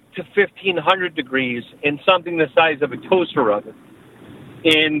get to 1,500 degrees in something the size of a toaster oven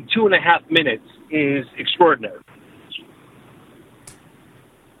in 2.5 minutes is extraordinary.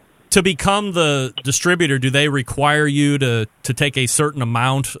 To become the distributor, do they require you to take a certain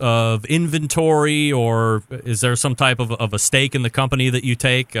amount of inventory, or is there some type of a stake in the company that you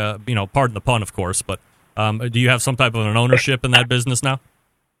take? Pardon the pun, of course, but do you have some type of an ownership in that business now?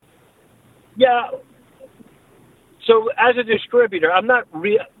 Yeah. So as a distributor, I'm not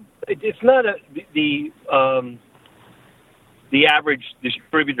it's not the average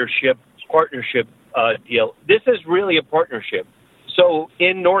distributorship partnership deal. This is really a partnership. So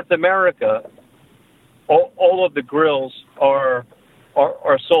in North America, all of the grills are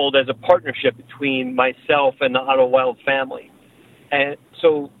sold as a partnership between myself and the Otto Wilde family, and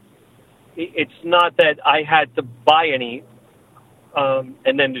so it's not that I had to buy any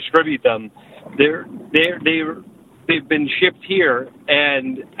and then distribute them. They've been shipped here,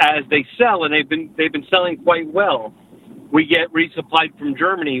 and as they sell, and they've been selling quite well, we get resupplied from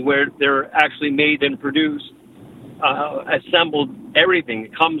Germany, where they're actually made and produced. Assembled everything.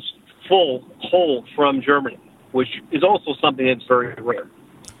 It comes whole from Germany, which is also something that's very rare.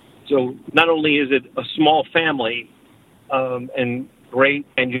 So not only is it a small family and great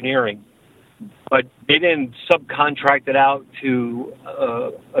engineering, but they didn't subcontract it out to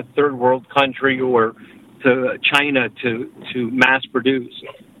a third world country or to China to mass produce.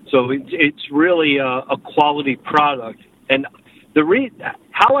 So it's really a quality product. And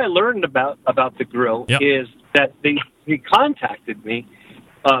how I learned about the grill is that they contacted me,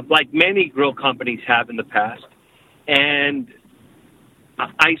 like many grill companies have in the past, and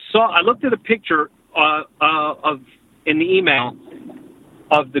I looked at a picture in the email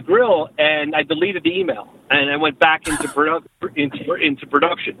of the grill, and I deleted the email, and I went back into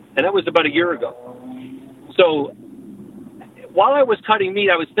production, and that was about a year ago. So while I was cutting meat,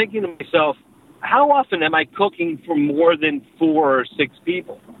 I was thinking to myself, how often am I cooking for more than 4 or 6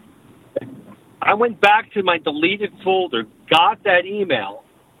 people? I went back to my deleted folder, got that email,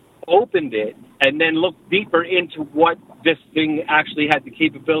 opened it, and then looked deeper into what this thing actually had the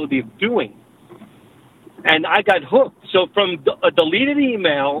capability of doing. And I got hooked. So from a deleted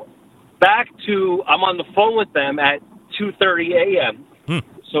email back to I'm on the phone with them at 2:30 a.m.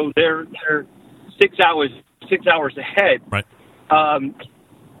 So they're 6 hours ahead. Right.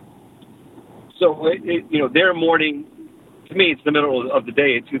 So their morning. To me, it's the middle of the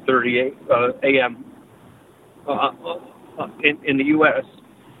day at 2:30 a.m. In the U.S.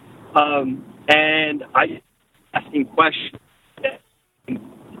 And I asking questions,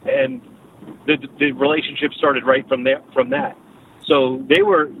 and the relationship started right from that. So they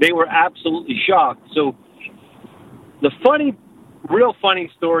were absolutely shocked. So the real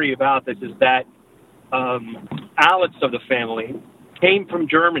funny story about this is that Alex of the family came from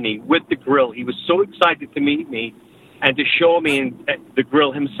Germany with the grill. He was so excited to meet me and to show me the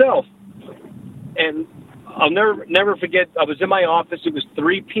grill himself. And I'll never forget, I was in my office, it was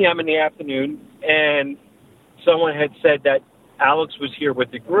 3 p.m. in the afternoon, and someone had said that Alex was here with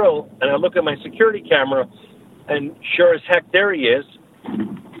the grill, and I look at my security camera, and sure as heck, there he is.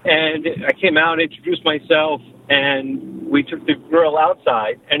 And I came out, introduced myself, and we took the grill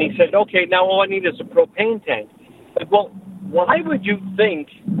outside, and he said, okay, now all I need is a propane tank. Like, well, why would you think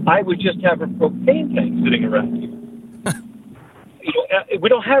I would just have a propane tank sitting around here? We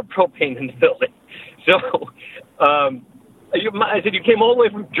don't have propane in the building. So I said, you came all the way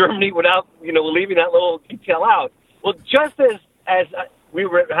from Germany without, leaving that little detail out. Well, just as we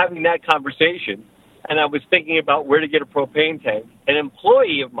were having that conversation, and I was thinking about where to get a propane tank, an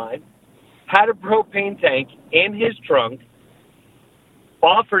employee of mine had a propane tank in his trunk,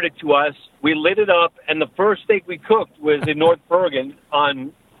 offered it to us. We lit it up, and the first steak we cooked was in North Bergen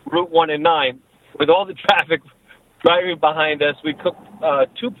on Route 1 and 9. With all the traffic driving behind us, we cooked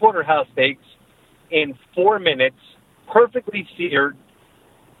 2 porterhouse steaks in 4 minutes, perfectly seared,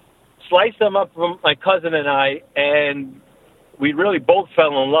 sliced them up from my cousin and I, and we really both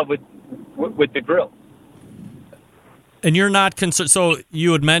fell in love with the grill. And you're not concerned. So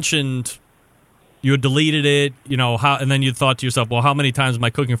you had mentioned you had deleted it, and then you thought to yourself, well, how many times am I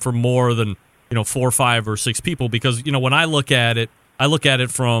cooking for more than 4, 5, or 6 people? Because when I look at it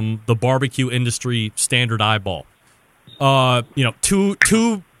from the barbecue industry standard eyeball.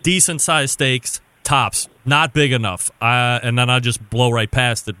 Two decent sized steaks tops, not big enough, and then I just blow right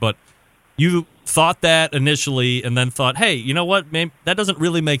past it. But you thought that initially, and then thought, hey, you know what? Maybe that doesn't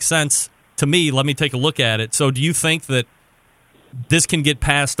really make sense to me. Let me take a look at it. So do you think that this can get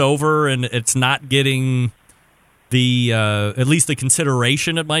passed over and it's not getting the at least the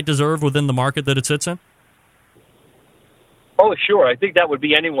consideration it might deserve within the market that it sits in? Oh, sure. I think that would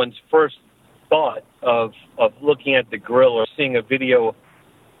be anyone's first thought of looking at the grill or seeing a video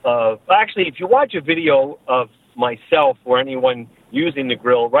of... Actually, if you watch a video of myself or anyone using the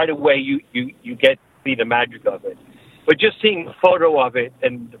grill, right away you get to see the magic of it. But just seeing a photo of it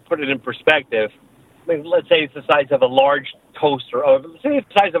and to put it in perspective, I mean, let's say it's the size of a large toaster, or let's say it's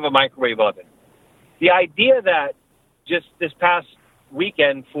the size of a microwave oven. The idea that just this past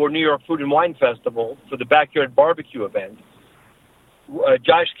weekend for New York Food and Wine Festival, for the Backyard Barbecue event,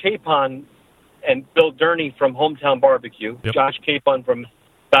 Josh Capon and Bill Durney from Hometown Barbecue, yep. Josh Capon from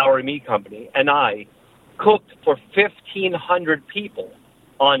Bowery Meat Company, and I cooked for 1,500 people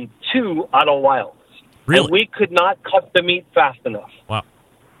on 2 Otto Wildes. Really? And we could not cut the meat fast enough. Wow.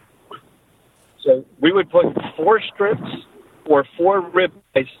 So we would put 4 strips or 4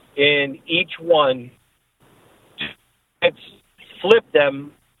 ribeyes in each one, flip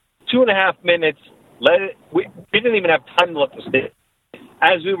them, 2.5 minutes, let it. We didn't even have time to let the steak.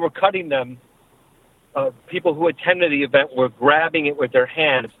 As we were cutting them, people who attended the event were grabbing it with their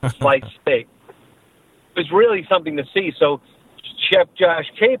hands, sliced steak. It was really something to see. So Chef Josh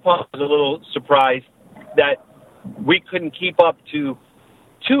Capon was a little surprised that we couldn't keep up to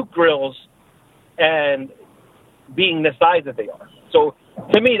 2 grills and being the size that they are. So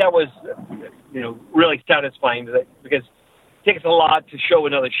to me, that was, really satisfying because it takes a lot to show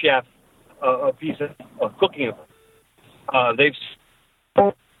another chef a piece of cooking. They've,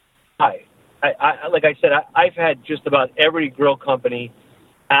 like I said, I've had just about every grill company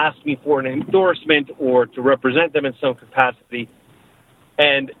ask me for an endorsement or to represent them in some capacity,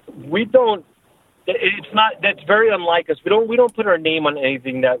 and we don't. It's not. That's very unlike us. We don't put our name on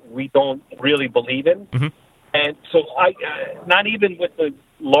anything that we don't really believe in. Mm-hmm. And so not even with the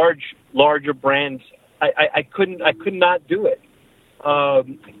larger brands, I could not do it.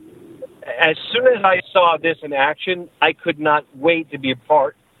 As soon as I saw this in action, I could not wait to be a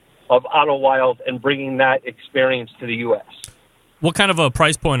part of Otto Wilde and bringing that experience to the U.S. What kind of a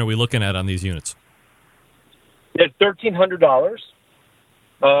price point are we looking at on these units? They're $1,300.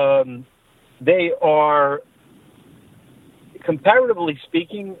 They are, comparatively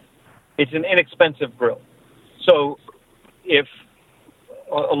speaking, it's an inexpensive grill. So if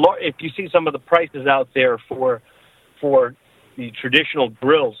you see some of the prices out there for the traditional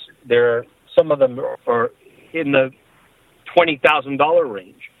grills, some of them are in the $20,000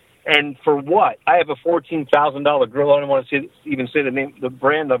 range. And for what? I have a $14,000 grill. I don't want to even say the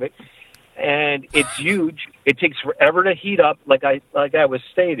brand of it. And it's huge. It takes forever to heat up, like I was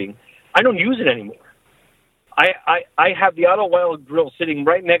stating. I don't use it anymore. I have the Otto Wilde grill sitting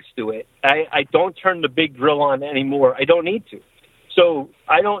right next to it. I don't turn the big grill on anymore. I don't need to. So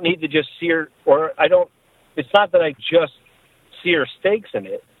I don't need to just sear, it's not that I just sear steaks in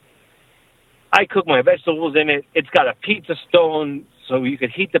it. I cook my vegetables in it. It's got a pizza stone, so you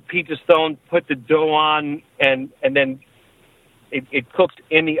could heat the pizza stone, put the dough on, and then it cooks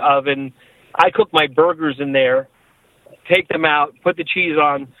in the oven. I cook my burgers in there, take them out, put the cheese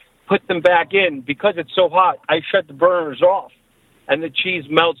on, put them back in. Because it's so hot, I shut the burners off, and the cheese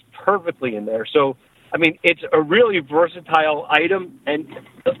melts perfectly in there. So, I mean, it's a really versatile item, and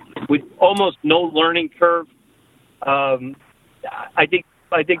with almost no learning curve. I think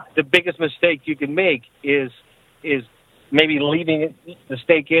the biggest mistake you can make is maybe leaving the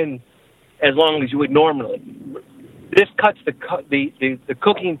steak in as long as you would normally. This cuts the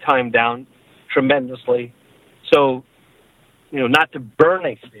cooking time down tremendously. So, not to burn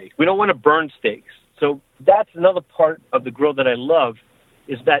a steak. We don't want to burn steaks. So that's another part of the grill that I love,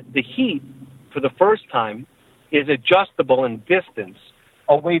 is that the heat for the first time is adjustable in distance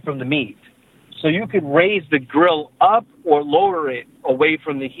away from the meat. So you could raise the grill up or lower it away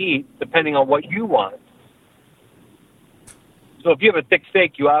from the heat, depending on what you want. So if you have a thick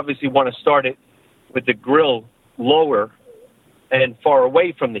steak, you obviously want to start it with the grill lower and far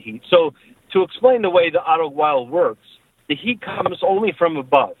away from the heat. So to explain the way the Otto Wilde works, the heat comes only from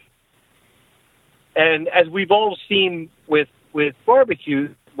above. And as we've all seen with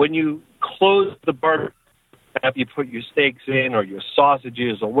barbecue, when you close the barbecue, after you put your steaks in or your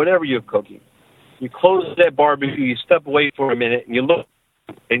sausages or whatever you're cooking, you close that barbecue, you step away for a minute, and you look,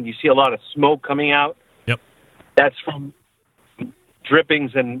 and you see a lot of smoke coming out. Yep. That's from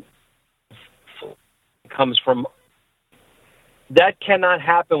drippings and comes from. That cannot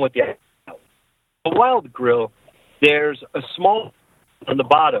happen with the Wilde grill. There's a small on the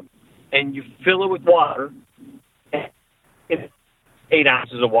bottom, and you fill it with water. 8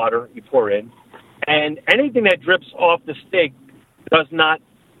 ounces of water you pour in, and anything that drips off the steak does not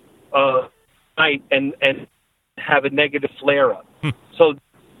and have a negative flare up. So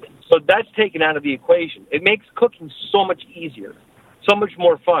that's taken out of the equation. It makes cooking so much easier, so much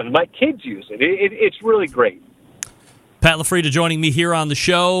more fun. My kids use it. It's really great. Pat LaFrieda joining me here on the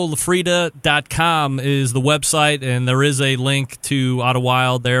show. LaFrieda.com is the website, and there is a link to Otto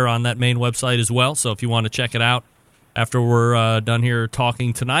Wilde there on that main website as well. So if you want to check it out after we're done here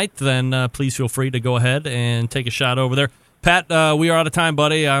talking tonight, then please feel free to go ahead and take a shot over there. Pat, we are out of time,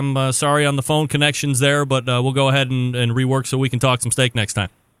 buddy. I'm sorry on the phone connections there, but we'll go ahead and rework so we can talk some steak next time.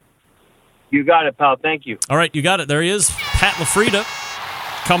 You got it, pal. Thank you. All right, you got it. There he is, Pat LaFrieda,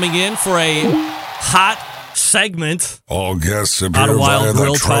 coming in for a hot segment. All guests appear via Wilde the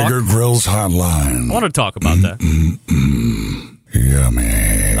Grill Traeger Talk. Grills hotline. I want to talk about that.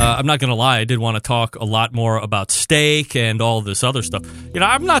 Yummy. I'm not going to lie. I did want to talk a lot more about steak and all this other stuff.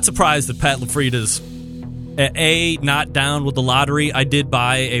 I'm not surprised that Pat LaFrieda's not down with the lottery. I did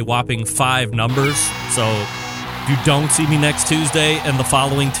buy a whopping 5 numbers. So if you don't see me next Tuesday and the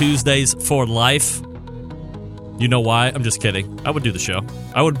following Tuesdays for life, you know why? I'm just kidding. I would do the show.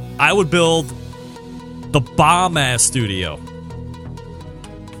 I would build the bomb-ass studio.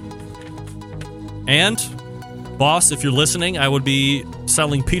 And, boss, if you're listening, I would be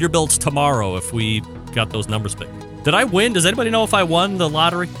selling Peterbilt's tomorrow if we got those numbers picked. Did I win? Does anybody know if I won the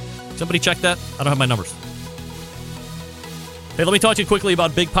lottery? Somebody check that? I don't have my numbers. Hey, let me talk to you quickly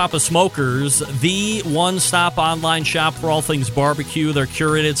about Big Papa Smokers, the one-stop online shop for all things barbecue. Their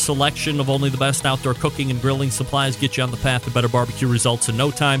curated selection of only the best outdoor cooking and grilling supplies get you on the path to better barbecue results in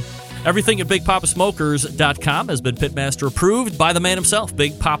no time. Everything at BigPapaSmokers.com has been Pitmaster approved by the man himself,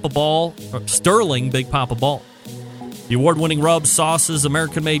 Big Papa Ball, or Sterling Big Papa Ball. The award-winning rubs, sauces,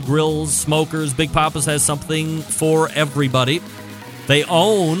 American-made grills, smokers, Big Papa's has something for everybody. They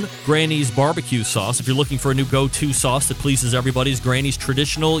own Granny's barbecue sauce. If you're looking for a new go-to sauce that pleases everybody's, Granny's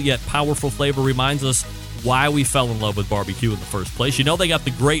traditional yet powerful flavor reminds us why we fell in love with barbecue in the first place. You know they got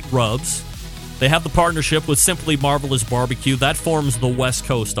the great rubs. They have the partnership with Simply Marvelous Barbecue. That forms the West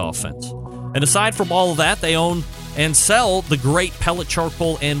Coast offense. And aside from all of that, they own and sell the great pellet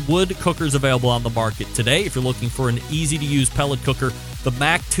charcoal and wood cookers available on the market today. If you're looking for an easy-to-use pellet cooker, the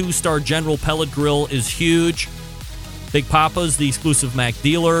Mac 2-Star General Pellet Grill is huge. Big Papa's the exclusive Mac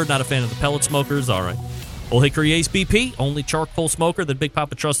dealer. Not a fan of the pellet smokers? All right. Old Hickory Ace BP, only charcoal smoker that Big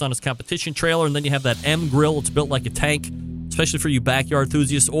Papa trusts on his competition trailer. And then you have that M Grill. It's built like a tank, especially for you backyard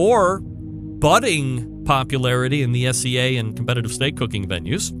enthusiasts or budding popularity in the SCA and competitive steak cooking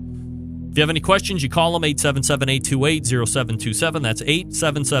venues. If you have any questions, you call them 877-828-0727. That's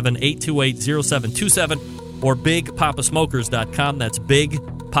 877-828-0727 or BigPapaSmokers.com. That's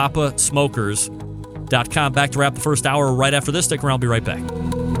BigPapaSmokers.com. Back to wrap the first hour right after this. Stick around. I'll be right back.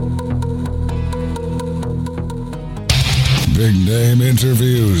 Big name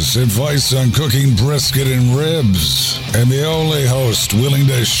interviews, advice on cooking brisket and ribs, and the only host willing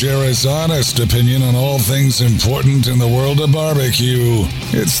to share his honest opinion on all things important in the world of barbecue.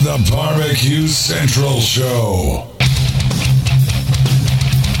 It's the Barbecue Central Show.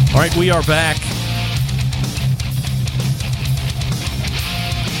 All right, we are back.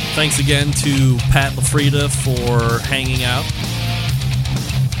 Thanks again to Pat LaFrieda for hanging out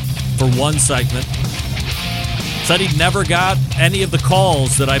for one segment. Said he never got any of the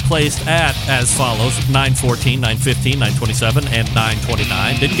calls that I placed at as follows: 914, 915, 927, and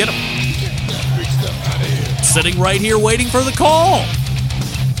 929. Didn't get them. Sitting right here waiting for the call.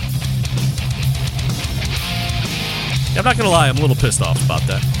 I'm not going to lie, I'm a little pissed off about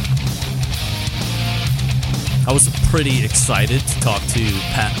that. I was pretty excited to talk to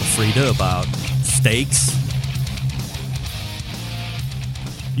Pat LaFrieda about steaks.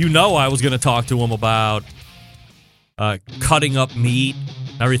 You know I was going to talk to him about cutting up meat,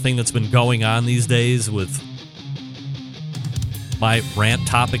 everything that's been going on these days with my rant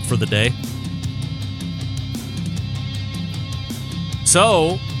topic for the day.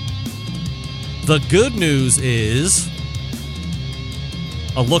 So, the good news is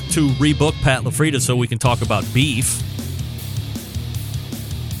a look to rebook Pat LaFrieda so we can talk about beef.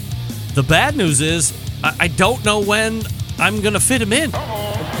 The bad news is I don't know when I'm going to fit him in.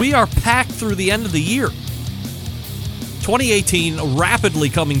 We are packed through the end of the year. 2018 rapidly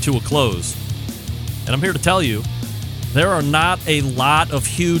coming to a close. And I'm here to tell you, there are not a lot of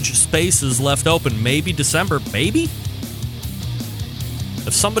huge spaces left open. Maybe December, maybe?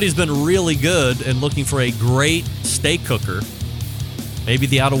 If somebody's been really good and looking for a great steak cooker, maybe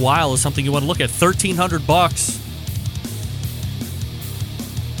the Out of Wilde is something you want to look at. $1,300.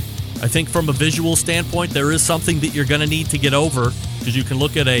 I think from a visual standpoint, there is something that you're going to need to get over, because you can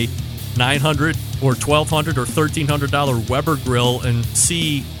look at a $900 or $1,200 or $1,300 Weber grill and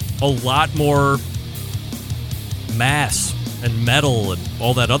see a lot more mass and metal and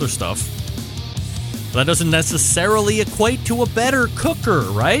all that other stuff. That doesn't necessarily equate to a better cooker,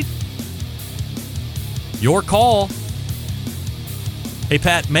 right? Your call. Hey,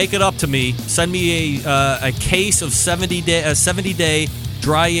 Pat, make it up to me. Send me a case of 70-day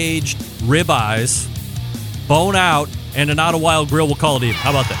dry-aged ribeyes, bone out, and an Out of Wilde grill. We'll call it even. How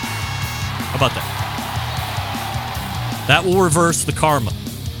about that? How about that? That will reverse the karma.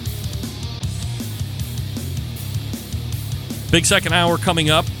 Big second hour coming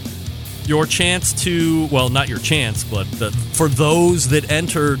up. Your chance to, well, not your chance, but for those that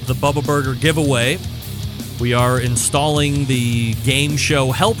entered the Bubba Burger giveaway, we are installing the game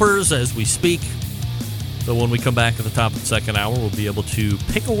show helpers as we speak. So when we come back at the top of the second hour, we'll be able to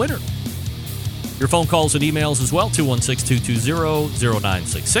pick a winner. Your phone calls and emails as well,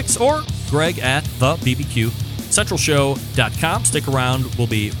 216-220-0966 or Greg at thebbqcentralshow.com. Stick around. We'll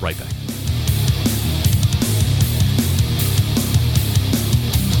be right back.